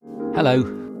Hello,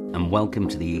 and welcome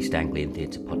to the East Anglian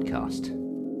Theatre Podcast.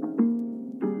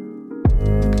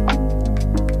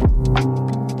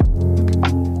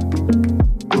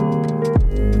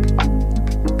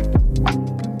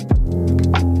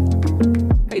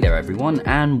 Hey there everyone,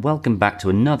 and welcome back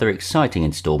to another exciting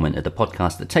instalment of the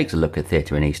podcast that takes a look at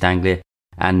theatre in East Anglia,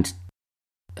 and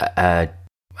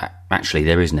actually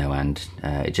there is no and,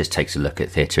 it just takes a look at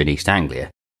theatre in East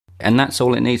Anglia, and that's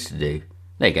all it needs to do.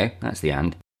 There you go, that's the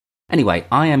and. Anyway,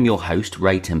 I am your host,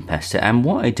 Ray Tempesta, and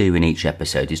what I do in each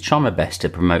episode is try my best to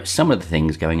promote some of the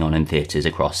things going on in theatres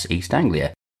across East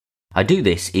Anglia. I do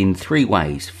this in three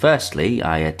ways. Firstly,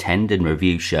 I attend and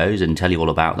review shows and tell you all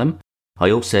about them.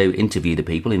 I also interview the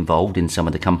people involved in some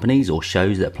of the companies or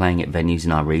shows that are playing at venues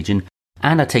in our region,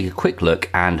 and I take a quick look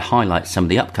and highlight some of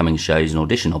the upcoming shows and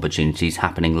audition opportunities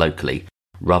happening locally.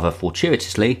 Rather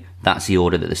fortuitously, that's the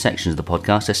order that the sections of the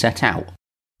podcast are set out.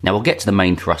 Now, we'll get to the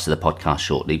main thrust of the podcast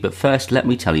shortly, but first let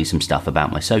me tell you some stuff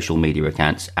about my social media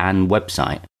accounts and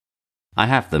website. I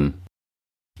have them.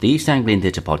 The East Anglian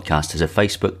Theatre Podcast has a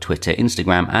Facebook, Twitter,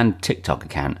 Instagram and TikTok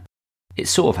account. It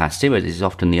sort of has to, as it is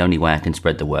often the only way I can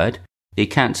spread the word. The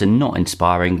accounts are not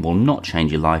inspiring, will not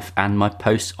change your life, and my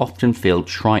posts often feel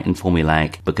trite and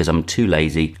formulaic because I'm too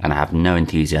lazy and I have no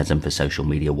enthusiasm for social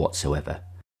media whatsoever.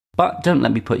 But don't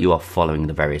let me put you off following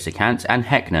the various accounts, and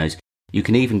heck knows, you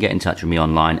can even get in touch with me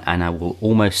online and I will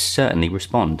almost certainly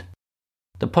respond.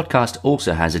 The podcast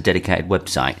also has a dedicated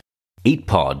website,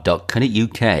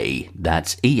 eatpod.co.uk,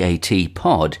 that's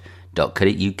eatpod.co.uk.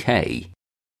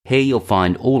 Here you'll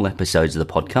find all episodes of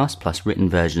the podcast plus written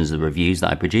versions of the reviews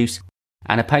that I produce,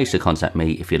 and a page to contact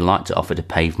me if you'd like to offer to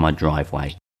pave my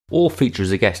driveway, or feature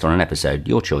as a guest on an episode,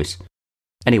 your choice.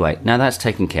 Anyway, now that's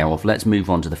taken care of, let's move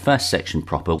on to the first section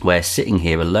proper, where sitting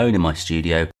here alone in my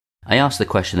studio, I ask the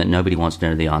question that nobody wants to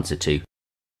know the answer to,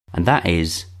 and that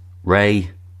is, Ray,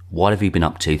 what have you been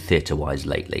up to theatre-wise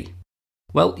lately?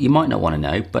 Well, you might not want to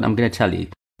know, but I'm going to tell you.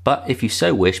 But if you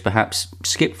so wish, perhaps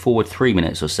skip forward 3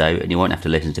 minutes or so and you won't have to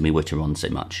listen to me witter on so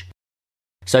much.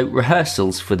 So,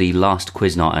 rehearsals for the last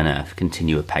Quiz Night on Earth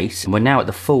continue apace, and we're now at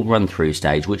the full run-through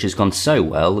stage, which has gone so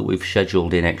well that we've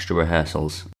scheduled in extra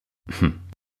rehearsals.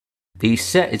 The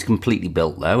set is completely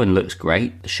built though and looks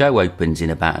great. The show opens in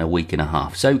about a week and a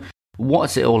half. So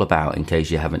what's it all about in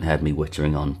case you haven't heard me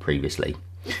wittering on previously?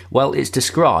 Well, it's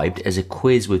described as a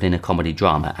quiz within a comedy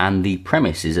drama, and the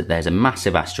premise is that there's a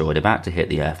massive asteroid about to hit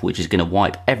the Earth which is going to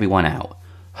wipe everyone out.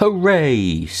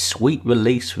 Hooray! Sweet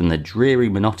release from the dreary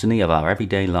monotony of our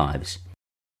everyday lives.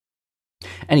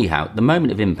 Anyhow, the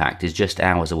moment of impact is just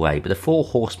hours away, but the Four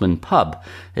Horsemen pub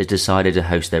has decided to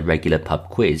host their regular pub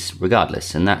quiz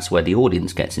regardless, and that's where the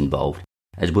audience gets involved,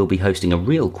 as we'll be hosting a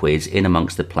real quiz in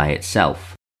amongst the play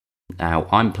itself. Now,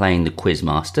 I'm playing the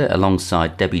quizmaster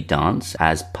alongside Debbie Dance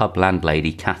as pub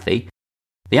landlady Kathy.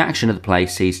 The action of the play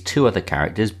sees two other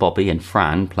characters, Bobby and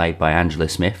Fran, played by Angela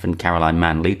Smith and Caroline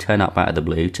Manley, turn up out of the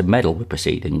blue to meddle with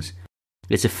proceedings.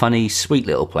 It's a funny, sweet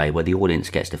little play where the audience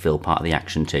gets to feel part of the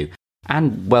action too.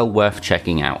 And well worth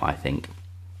checking out, I think.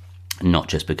 Not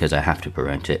just because I have to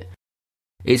promote it.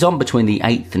 It's on between the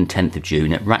 8th and 10th of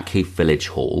June at Rackheath Village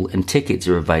Hall, and tickets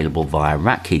are available via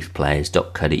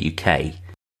rackheathplayers.co.uk.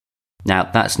 Now,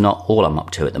 that's not all I'm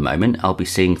up to at the moment. I'll be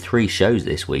seeing 3 shows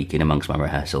this week in amongst my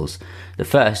rehearsals. The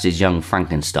first is Young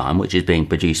Frankenstein, which is being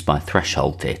produced by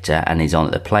Threshold Theatre and is on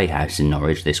at the Playhouse in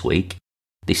Norwich this week.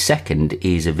 The second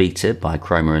is Evita by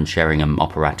Cromer and Sheringham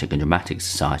Operatic and Dramatic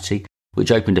Society, which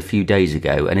opened a few days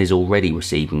ago and is already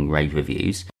receiving rave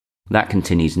reviews. That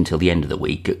continues until the end of the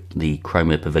week at the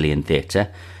Cromer Pavilion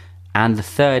Theatre. And the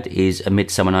third is A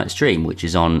Midsummer Night's Dream, which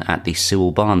is on at the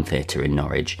Sewell Barn Theatre in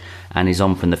Norwich, and is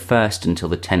on from the 1st until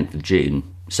the 10th of June.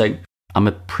 So I'm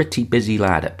a pretty busy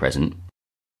lad at present.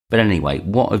 But anyway,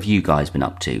 what have you guys been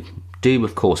up to? Do,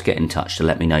 of course, get in touch to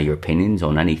let me know your opinions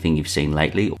on anything you've seen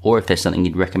lately, or if there's something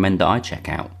you'd recommend that I check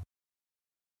out.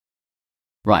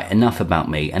 Right, enough about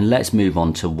me, and let's move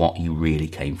on to what you really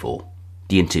came for,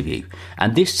 the interview.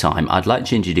 And this time I'd like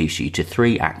to introduce you to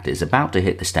 3 actors about to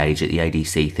hit the stage at the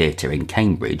ADC Theatre in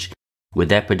Cambridge with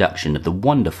their production of the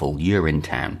wonderful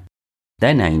Urinetown.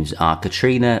 Their names are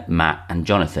Katrina, Matt and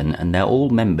Jonathan, and they're all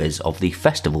members of the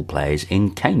Festival Players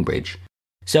in Cambridge.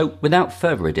 So without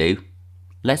further ado,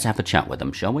 let's have a chat with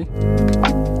them, shall we?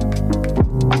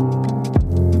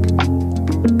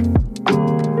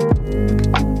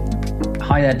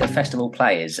 Hi there, the Festival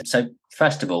Players. So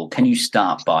first of all, can you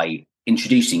start by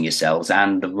introducing yourselves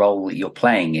and the role that you're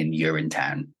playing in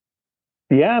Urinetown?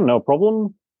 Yeah, no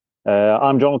problem.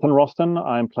 I'm Jonathan Roston.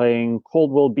 I'm playing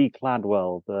Caldwell B.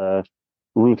 Cladwell, the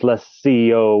ruthless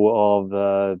CEO of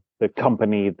the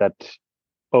company that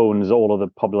owns all of the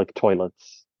public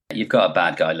toilets. You've got a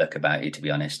bad guy look about you, to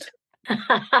be honest.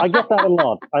 I get that a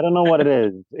lot. I don't know what it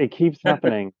is. It keeps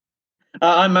happening.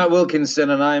 I'm Matt Wilkinson,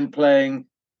 and I'm playing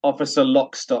Officer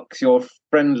Lockstock, your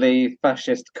friendly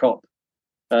fascist cop,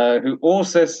 who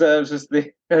also serves as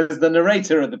the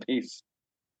narrator of the piece.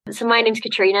 So my name's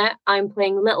Katrina. I'm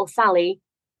playing Little Sally,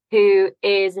 who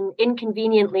is an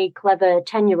inconveniently clever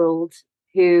 10-year-old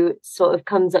who sort of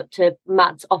comes up to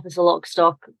Matt's Officer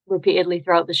Lockstock repeatedly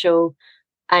throughout the show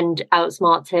and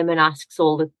outsmarts him and asks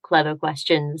all the clever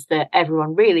questions that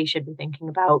everyone really should be thinking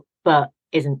about, but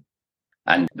isn't.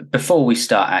 And before we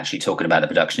start actually talking about the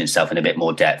production itself in a bit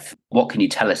more depth, what can you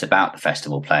tell us about the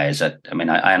festival players? I mean,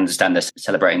 I understand they're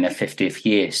celebrating their 50th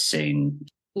year soon.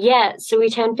 Yeah, so we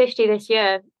turned 50 this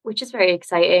year, which is very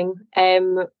exciting.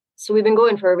 So we've been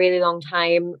going for a really long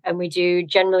time, and we do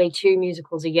generally 2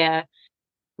 musicals a year.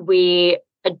 We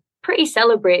are pretty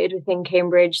celebrated within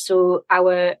Cambridge. So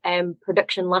our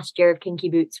production last year of Kinky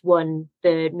Boots won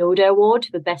the NODA Award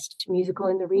for Best Musical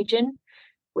in the region,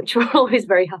 which we're always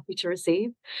very happy to receive.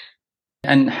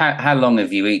 And how long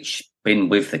have you each been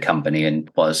with the company, and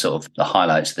what are sort of the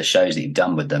highlights of the shows that you've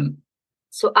done with them?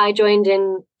 So I joined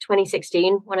in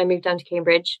 2016 when I moved down to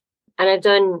Cambridge, and I've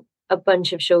done a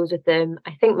bunch of shows with them.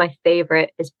 I think my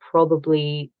favourite is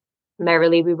probably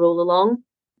Merrily We Roll Along,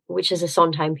 which is a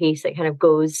Sondheim piece that kind of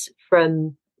goes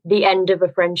from the end of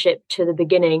a friendship to the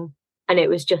beginning. And it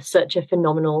was just such a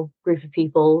phenomenal group of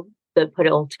people that put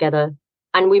it all together.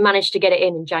 And we managed to get it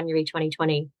in January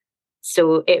 2020.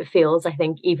 So it feels, I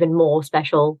think, even more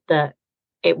special that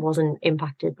it wasn't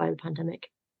impacted by the pandemic.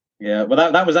 Yeah,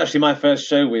 well, that was actually my first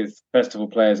show with festival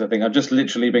players. I think I've just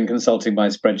literally been consulting my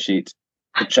spreadsheet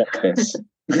to check this.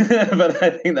 But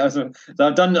I think that was so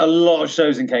I've done a lot of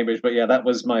shows in Cambridge, but yeah, that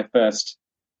was my first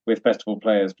with festival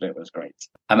players, but it was great.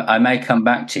 I may come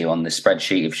back to you on the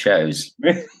spreadsheet of shows.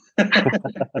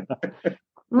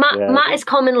 Matt is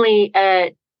commonly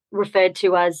referred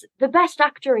to as the best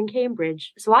actor in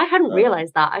Cambridge. So I hadn't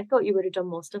realised that. I thought you would have done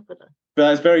more stuff with it. But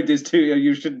that's very too.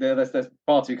 You shouldn't. That's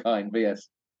far too kind. But yes.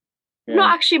 Yeah.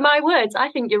 Not actually my words. I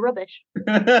think you're rubbish.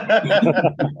 Yeah.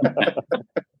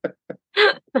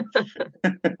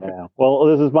 Well,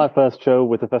 this is my first show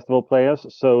with the festival players,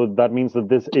 so that means that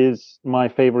this is my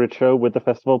favorite show with the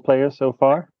festival players so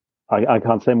far. I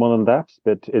can't say more than that,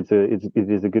 but it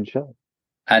is a good show.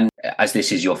 And as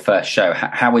this is your first show,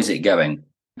 how is it going?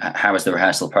 How has the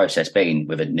rehearsal process been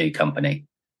with a new company?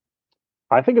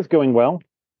 I think it's going well.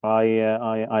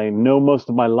 I know most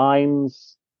of my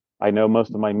lines. I know most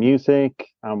of my music,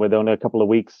 and with only a couple of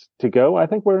weeks to go, I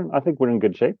think we're in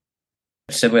good shape.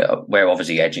 So we're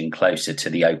obviously edging closer to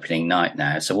the opening night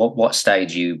now. So what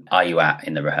stage are you at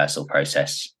in the rehearsal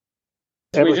process?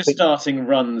 We're just starting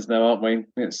runs now, aren't we?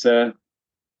 It's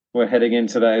we're heading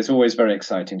into that. It's always very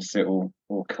exciting to see it all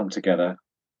come together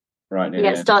right now.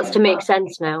 Yeah, it starts to make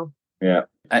sense now. Yeah.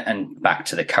 And back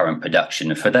to the current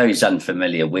production. For those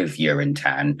unfamiliar with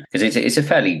Urinetown, because it's a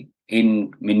fairly,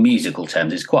 in musical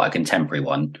terms, it's quite a contemporary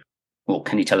one. Well,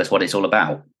 can you tell us what it's all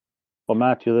about? Well,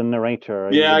 Matt, you're the narrator.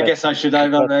 Yeah, I guess I should.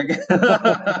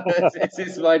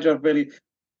 It's my job, really.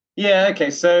 Yeah,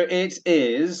 okay. So it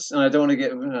is. I don't want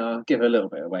to give a little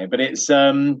bit away, but it's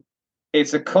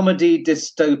a comedy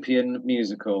dystopian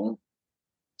musical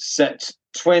set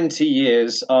 20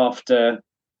 years after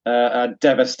a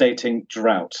devastating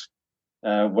drought,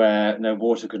 where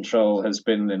water control has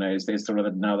been, is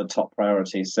now the top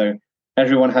priority. So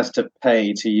everyone has to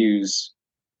pay to use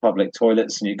public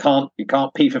toilets, and you can't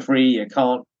pee for free. You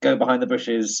can't go behind the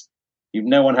bushes.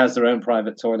 No one has their own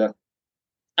private toilet,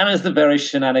 and it's the very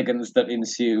shenanigans that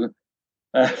ensue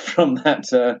from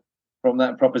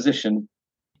that proposition.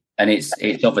 And it's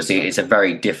obviously a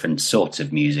very different sort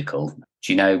of musical.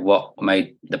 Do you know what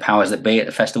made the powers that be at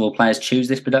the festival players choose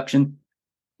this production?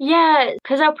 Yeah,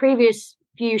 because our previous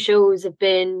few shows have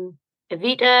been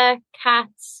Evita,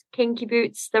 Cats, Kinky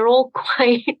Boots. They're all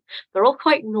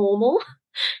quite normal.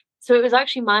 So it was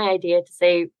actually my idea to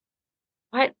say,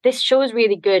 right, this show is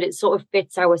really good. It sort of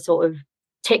fits our sort of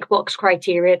tick box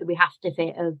criteria that we have to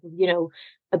fit of,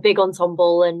 a big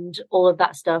ensemble and all of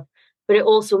that stuff. But it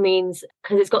also means,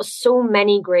 because it's got so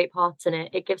many great parts in it,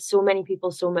 it gives so many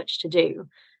people so much to do.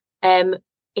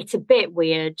 It's a bit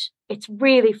weird. It's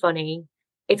really funny.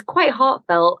 It's quite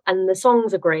heartfelt, and the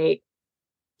songs are great.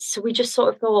 So we just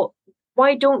sort of thought,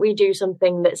 why don't we do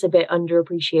something that's a bit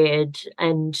underappreciated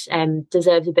and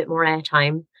deserves a bit more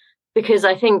airtime? Because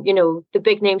I think, the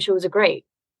big name shows are great,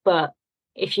 but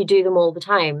if you do them all the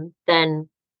time, then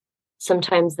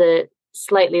sometimes the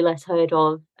slightly less heard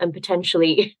of and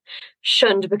potentially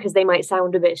shunned because they might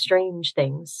sound a bit strange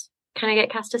things kind of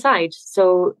get cast aside.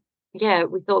 So yeah,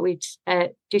 we thought we'd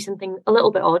do something a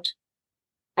little bit odd,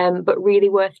 but really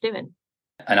worth doing.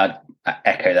 And I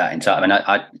echo that entirely.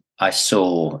 I mean, I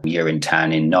saw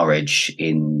Urinetown in Norwich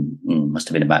in must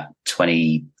have been about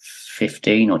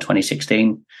 2015 or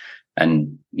 2016,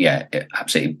 and yeah,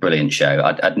 absolutely brilliant show.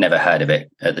 I'd never heard of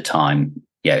it at the time.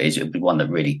 Yeah, it was one that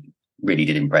really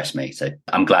did impress me. So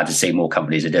I'm glad to see more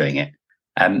companies are doing it.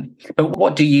 But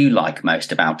what do you like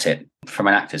most about it from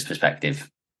an actor's perspective?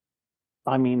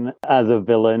 I mean, as a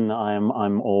villain,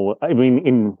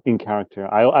 in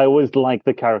character, I always like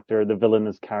the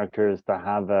villainous characters to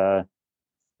have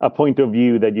a point of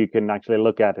view that you can actually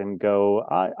look at and go,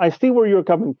 I see where you're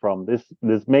coming from.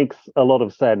 This makes a lot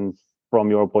of sense from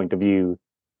your point of view.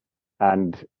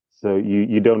 And so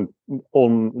you don't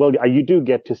you do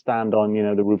get to stand on,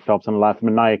 the rooftops and laugh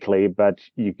maniacally, but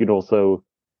you could also,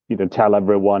 tell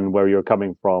everyone where you're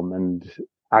coming from and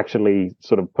actually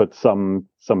sort of put some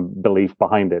belief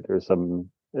behind it or some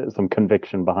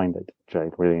conviction behind it, which I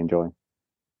really enjoy.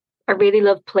 I really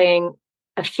love playing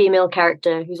a female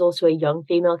character who's also a young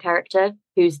female character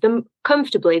who's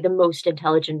comfortably the most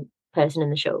intelligent person in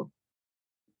the show.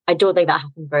 I don't think that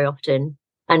happens very often,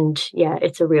 and yeah,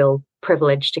 it's a real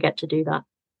privilege to get to do that.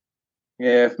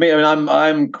 Yeah, for me, I mean,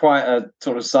 I'm quite a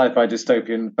sort of sci-fi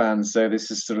dystopian fan, so this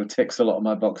is sort of ticks a lot of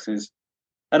my boxes.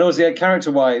 And also, yeah,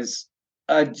 character-wise,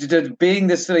 being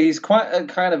this, he's quite a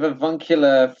kind of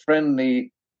avuncular,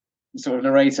 friendly sort of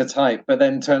narrator type, but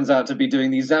then turns out to be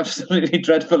doing these absolutely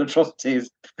dreadful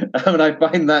atrocities. And I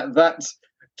find that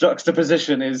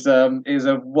juxtaposition is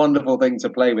a wonderful thing to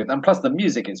play with, and plus the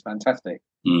music is fantastic.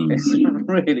 It's a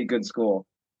really good score.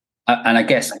 And I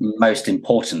guess most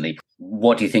importantly,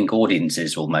 what do you think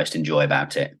audiences will most enjoy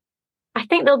about it? I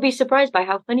think they'll be surprised by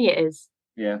how funny it is.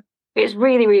 Yeah. It's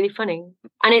really, really funny.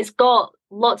 And it's got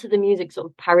lots of the music sort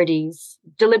of parodies,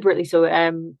 deliberately so.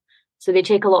 So they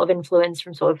take a lot of influence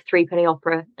from sort of Three Penny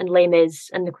Opera and Les Mis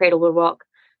and The Cradle Will Rock,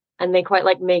 and they quite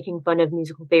like making fun of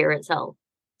musical theatre itself.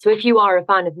 So if you are a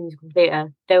fan of musical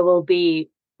theatre, there will be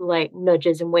like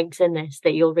nudges and winks in this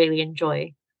that you'll really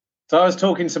enjoy. So I was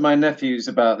talking to my nephews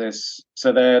about this.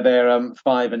 So they're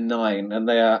 5 and 9, and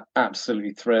they are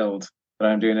absolutely thrilled that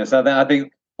I'm doing this. I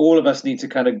think all of us need to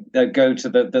kind of go to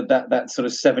that sort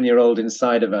of 7-year-old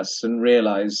inside of us and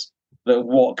realize that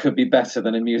what could be better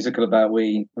than a musical about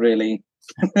we, really?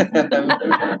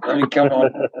 I mean, come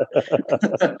on.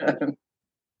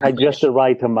 Had just the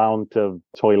right amount of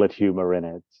toilet humor in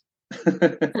it.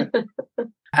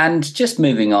 And just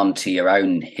moving on to your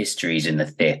own histories in the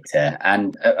theatre,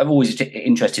 and I'm always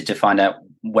interested to find out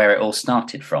where it all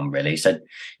started from, really. So,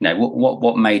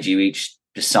 what made you each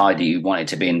decide that you wanted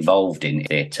to be involved in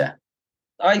theatre?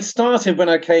 I started when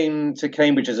I came to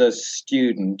Cambridge as a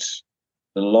student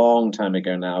a long time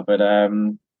ago now, but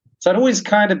so I'd always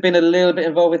kind of been a little bit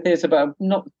involved with theatre, but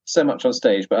not so much on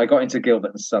stage. But I got into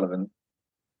Gilbert and Sullivan,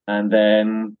 and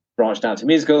then branched out to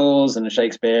musicals and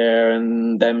Shakespeare,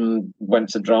 and then went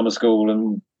to drama school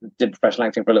and did professional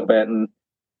acting for a little bit. And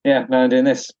yeah, now I'm doing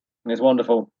this. And it's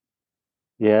wonderful.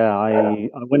 Yeah, I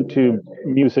went to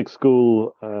music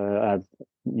school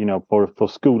for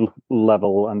school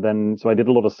level, and then so I did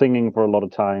a lot of singing for a lot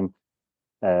of time.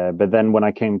 But then when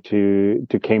I came to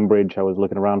Cambridge, I was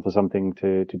looking around for something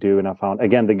to do, and I found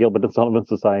again the Gilbert and Sullivan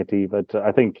Society. But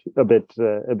I think a bit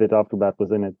after that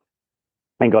was in it,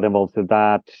 and got involved with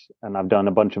that, and I've done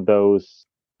a bunch of those.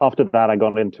 After that, I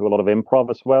got into a lot of improv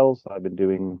as well. So I've been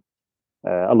doing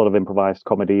a lot of improvised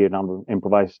comedy and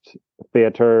improvised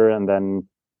theater, and then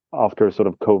after sort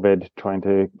of COVID, trying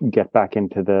to get back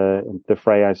into the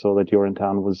fray, I saw that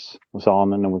Urinetown was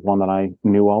on, and it was one that I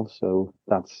knew of. So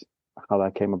that's how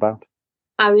that came about.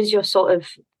 I was your sort of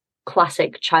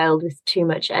classic child with too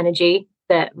much energy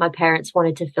that my parents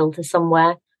wanted to filter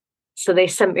somewhere. So they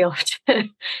sent me off to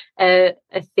a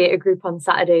theatre group on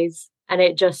Saturdays, and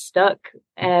it just stuck.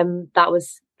 That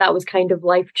was kind of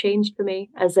life changed for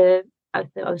me I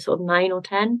think I was sort of 9 or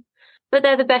 10. But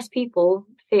they're the best people,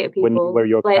 theatre people. When you were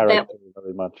your character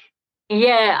very much.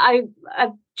 Yeah, I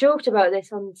joked about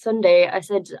this on Sunday. I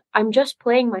said, I'm just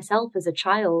playing myself as a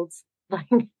child. Like,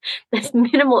 there's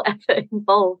minimal effort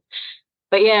involved.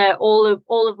 But yeah, all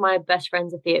of my best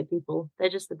friends are theatre people. They're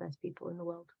just the best people in the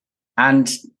world. And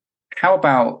how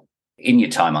about in your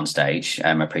time on stage?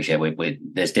 I appreciate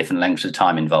there's different lengths of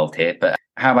time involved here, but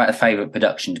how about a favourite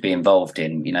production to be involved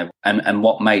in, and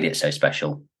what made it so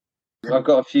special? I've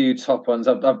got a few top ones.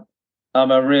 I'm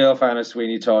a real fan of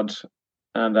Sweeney Todd,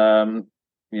 and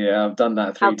Yeah, I've done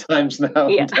that three times now.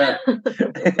 Yeah.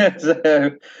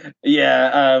 So,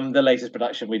 the latest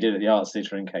production we did at the Arts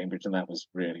Theatre in Cambridge, and that was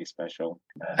really special.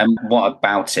 And what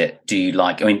about it do you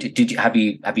like? I mean, did you have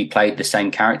you played the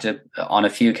same character on a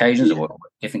few occasions, or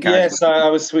different characters? Yes, I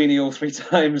was Sweeney all three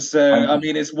times. So I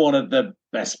mean, it's one of the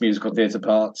best musical theatre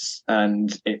parts,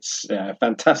 and it's a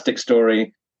fantastic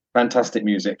story, fantastic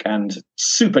music, and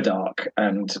super dark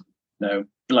and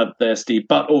bloodthirsty,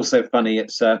 but also funny.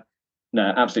 It's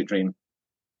absolute dream.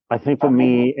 I think for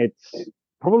me, it's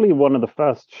probably one of the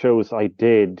first shows I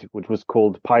did, which was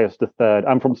called Pius III.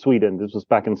 I'm from Sweden. This was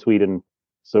back in Sweden.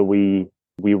 So we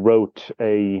wrote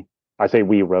I say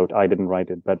we wrote, I didn't write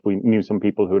it, but we knew some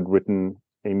people who had written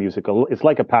a musical. It's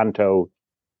like a panto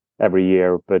every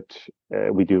year, but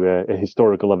we do a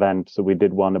historical event. So we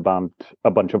did one about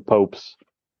a bunch of popes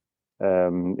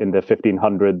in the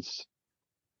 1500s.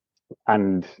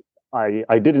 And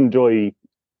I did enjoy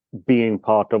being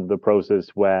part of the process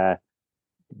where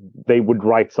they would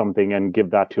write something and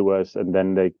give that to us, and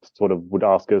then they sort of would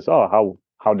ask us, "Oh,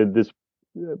 how did this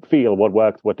feel? What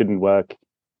worked? What didn't work?"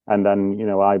 And then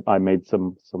I made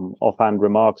some offhand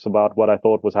remarks about what I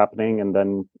thought was happening, and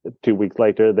then 2 weeks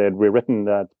later they had rewritten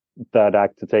that third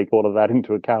act to take all of that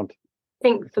into account. I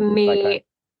think for me,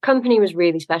 Company was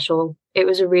really special. It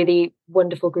was a really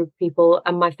wonderful group of people,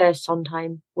 and my first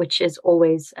Sondheim, which is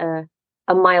always a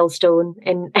milestone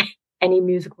in any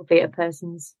musical theatre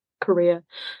person's career.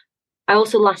 I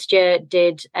also last year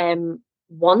did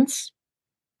Once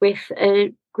with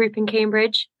a group in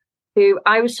Cambridge who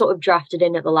I was sort of drafted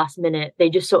in at the last minute. They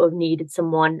just sort of needed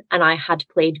someone, and I had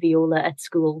played viola at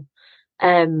school.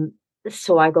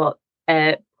 So I got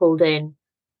pulled in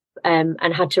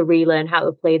and had to relearn how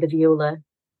to play the viola,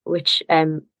 which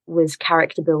was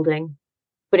character building.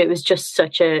 But it was just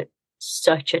such a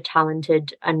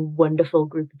talented and wonderful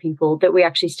group of people that we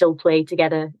actually still play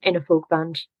together in a folk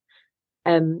band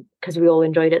because we all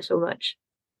enjoyed it so much.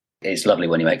 It's lovely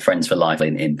when you make friends for life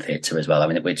in theatre as well. I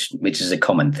mean, which is a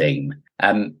common theme.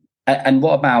 And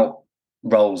what about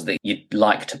roles that you'd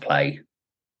like to play?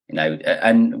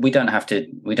 And we don't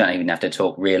even have to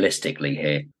talk realistically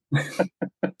here.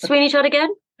 Sweeney Todd again?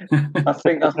 I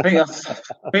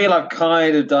feel I've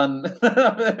kind of done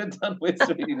with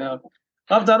Sweeney now.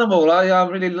 I've done them all. I've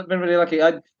really been really lucky.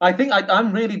 I think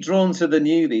I'm really drawn to the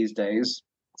new these days.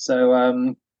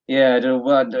 So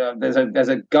there's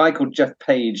a guy called Jeff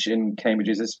Page in Cambridge.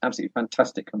 He's this absolutely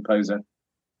fantastic composer,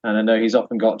 and I know he's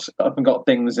often got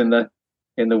things in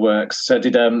the works. So I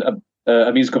did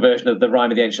a musical version of The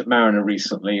Rime of the Ancient Mariner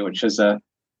recently, which is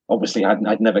obviously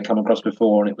I'd never come across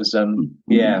before, and it was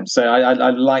So I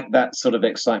like that sort of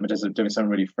excitement as of doing something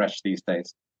really fresh these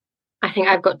days. I think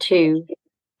I've got two.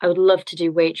 I would love to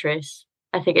do Waitress.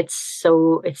 I think it's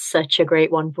such a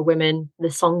great one for women.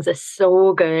 The songs are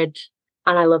so good,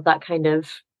 and I love that kind of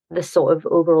the sort of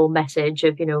overall message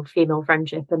of female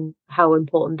friendship and how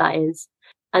important that is.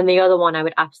 And the other one I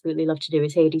would absolutely love to do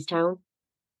is Hadestown.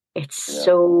 It's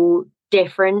so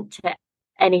different to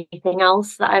anything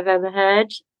else that I've ever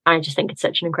heard. I just think it's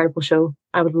such an incredible show.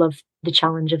 I would love the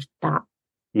challenge of that.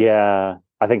 Yeah,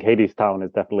 I think Hadestown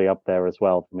is definitely up there as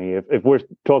well for me. If we're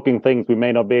talking things we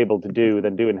may not be able to do,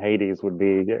 then doing Hades would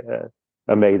be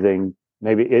amazing.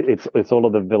 Maybe it's all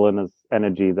of the villainous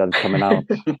energy that's coming out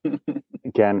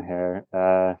again here.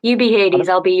 You be Hades,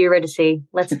 I'll be Eurydice.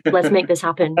 Let's make this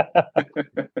happen.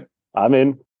 I'm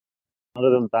in. Other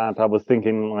than that, I was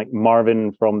thinking like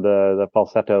Marvin from the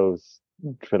Falsettos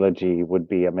trilogy would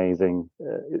be amazing.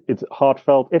 It's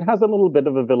heartfelt. It has a little bit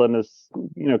of a villainous,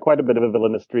 quite a bit of a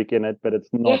villainous streak in it, but it's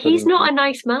not. Yeah, he's not a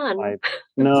nice man.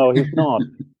 No, he's not.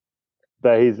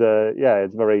 But he's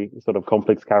it's a very sort of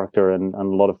complex character and a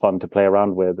lot of fun to play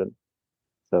around with. And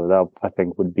so that I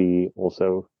think would be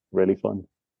also really fun.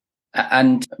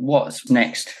 And what's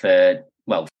next for,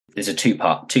 well, there's two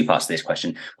parts to this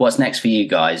question. What's next for you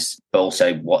guys, but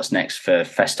also what's next for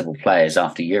festival players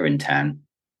after Urinetown?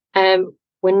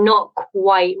 We're not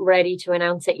quite ready to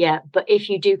announce it yet, but if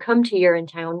you do come to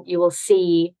Urinetown, you will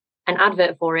see an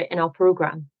advert for it in our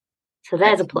programme. So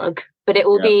there's a plug, but it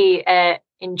will be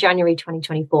in January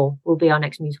 2024 will be our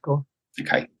next musical.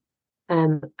 Okay.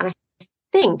 And I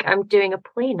think I'm doing a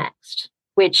play next,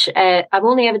 which I've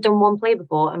only ever done one play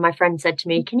before. And my friend said to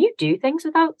me, "Can you do things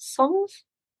without songs?"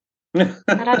 And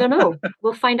I don't know.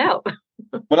 We'll find out.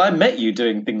 Well, I met you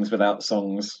doing things without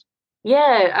songs.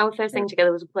 Yeah, our first thing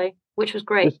together was a play, which was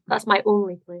great. That's my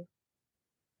only play.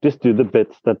 Just do the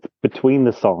bits that's between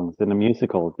the songs in a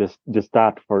musical. Just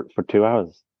that for 2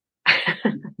 hours.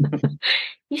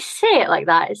 You say it like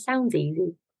that. It sounds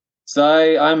easy.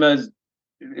 So I'm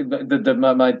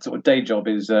my sort of day job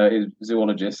is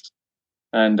zoologist.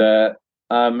 And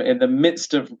I'm in the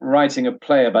midst of writing a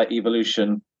play about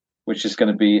evolution, which is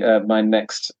going to be my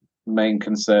next main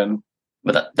concern.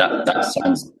 Well, that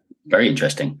sounds very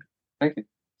interesting. Thank you.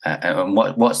 And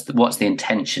what's the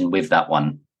intention with that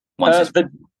one? The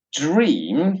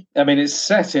dream. I mean, it's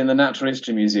set in the Natural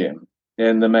History Museum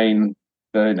in the main,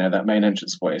 that main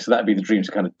entrance way. So that'd be the dream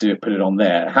to kind of put it on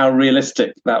there. How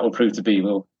realistic that will prove to be,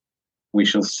 we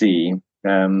shall see.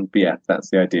 But yeah,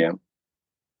 that's the idea.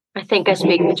 I think I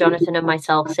speak for Jonathan and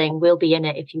myself, saying we'll be in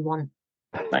it if you want.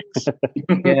 Thanks.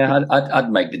 Yeah,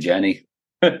 I'd make the journey.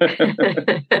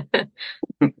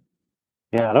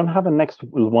 Yeah, I don't have a next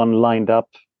one lined up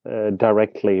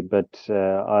directly, but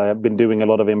I've been doing a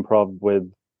lot of improv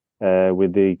with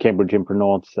the Cambridge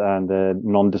Impronauts and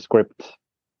nondescript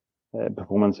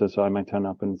performances, so I might turn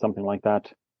up in something like that.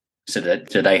 So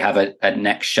do they have a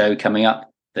next show coming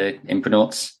up, the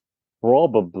Impronauts?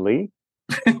 Probably.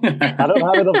 I don't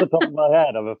have it off the top of my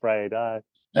head, I'm afraid.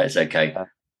 That's okay.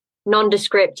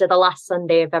 Nondescript are the last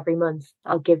Sunday of every month.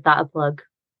 I'll give that a plug.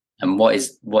 And what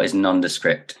is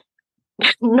nondescript?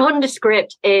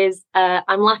 Nondescript is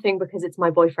I'm laughing because it's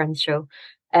my boyfriend's show,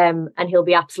 and he'll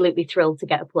be absolutely thrilled to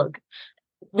get a plug.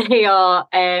 They are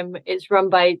it's run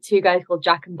by two guys called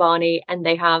Jack and Barney, and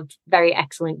they have very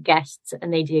excellent guests,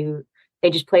 and they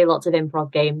just play lots of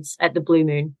improv games at the Blue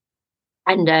Moon.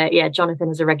 And Jonathan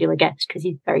is a regular guest because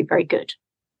he's very, very good.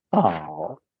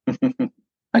 Oh.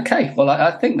 Okay, well,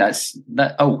 I think that's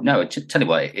that. Oh no, tell you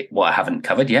what I haven't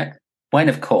covered yet. When,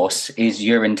 of course, is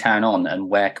Urinetown on, and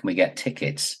where can we get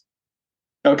tickets?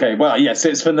 Okay, well, yes,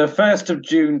 it's from the 1st of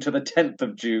June to the 10th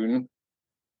of June.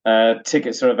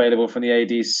 Tickets are available from the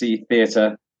ADC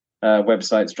Theatre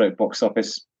website / box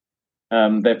office.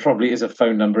 There probably is a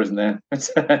phone number, isn't there?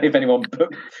 if anyone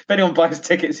buys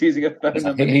tickets using a phone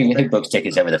number. Who books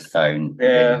tickets over the phone?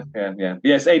 Yeah.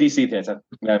 Yes, ADC Theatre.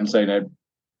 So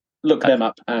look them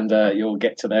up, and you'll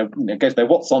get to go to their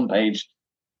What's On page,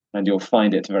 and you'll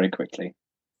find it very quickly.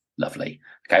 Lovely.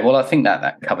 Okay, well, I think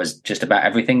that covers just about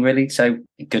everything, really. So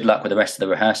good luck with the rest of the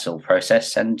rehearsal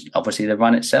process and obviously the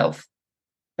run itself.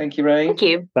 Thank you, Ray. Thank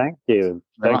you. Thank you.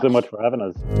 Thanks so much for having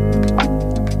us.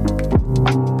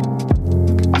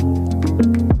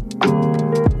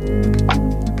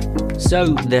 So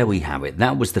there we have it.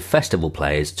 That was the festival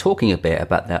players talking a bit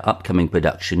about their upcoming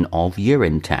production of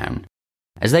Urinetown.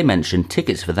 As they mentioned,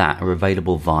 tickets for that are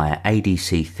available via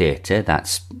ADC Theatre,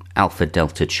 that's Alpha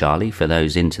Delta Charlie for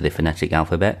those into the phonetic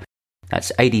alphabet.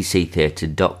 That's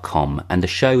adctheatre.com, and the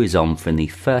show is on from the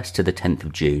 1st to the 10th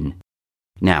of June.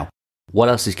 Now, what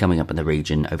else is coming up in the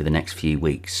region over the next few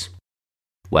weeks?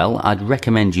 Well, I'd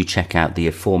recommend you check out the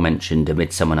aforementioned A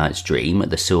Midsummer Night's Dream at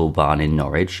the Sewell Barn in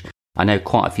Norwich. I know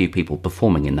quite a few people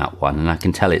performing in that one, and I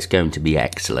can tell it's going to be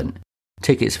excellent.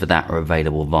 Tickets for that are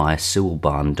available via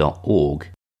sewellbarn.org.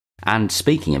 And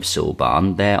speaking of Sewell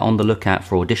Barn, they're on the lookout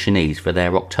for auditionees for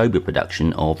their October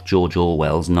production of George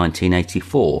Orwell's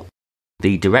 1984.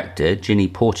 The director, Ginny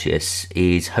Porteous,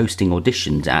 is hosting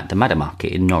auditions at the Madder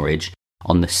Market in Norwich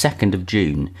on the 2nd of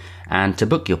June. And to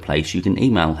book your place, you can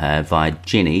email her via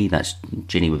Ginny, that's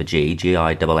Ginny with a G,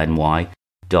 G-I-N-N-Y,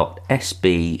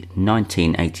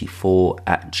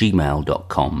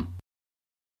 .sb1984@gmail.com.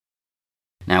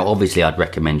 Now, obviously, I'd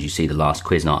recommend you see The Last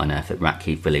Quiz Night on Earth at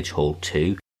Ratcliffe Village Hall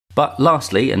 2. But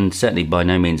lastly, and certainly by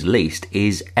no means least,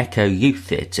 is Echo Youth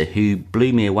Theatre, who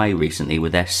blew me away recently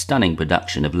with their stunning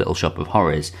production of Little Shop of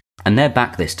Horrors. And they're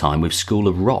back this time with School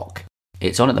of Rock.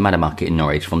 It's on at the Madder Market in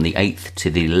Norwich from the 8th to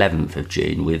the 11th of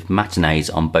June, with matinees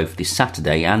on both the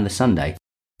Saturday and the Sunday.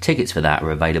 Tickets for that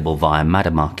are available via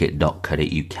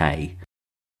maddermarket.co.uk.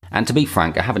 And to be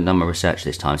frank, I haven't done my research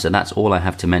this time, so that's all I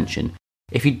have to mention.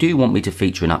 If you do want me to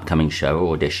feature an upcoming show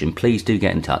or audition, please do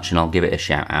get in touch and I'll give it a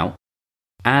shout out.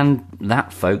 And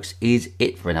that, folks, is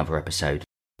it for another episode.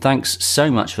 Thanks so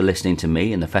much for listening to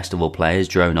me and the festival players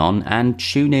drone on, and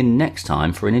tune in next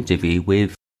time for an interview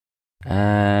with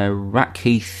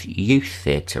Ratcliffe Youth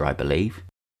Theatre, I believe.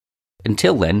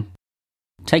 Until then,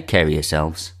 take care of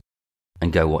yourselves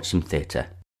and go watch some theatre.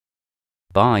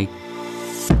 Bye.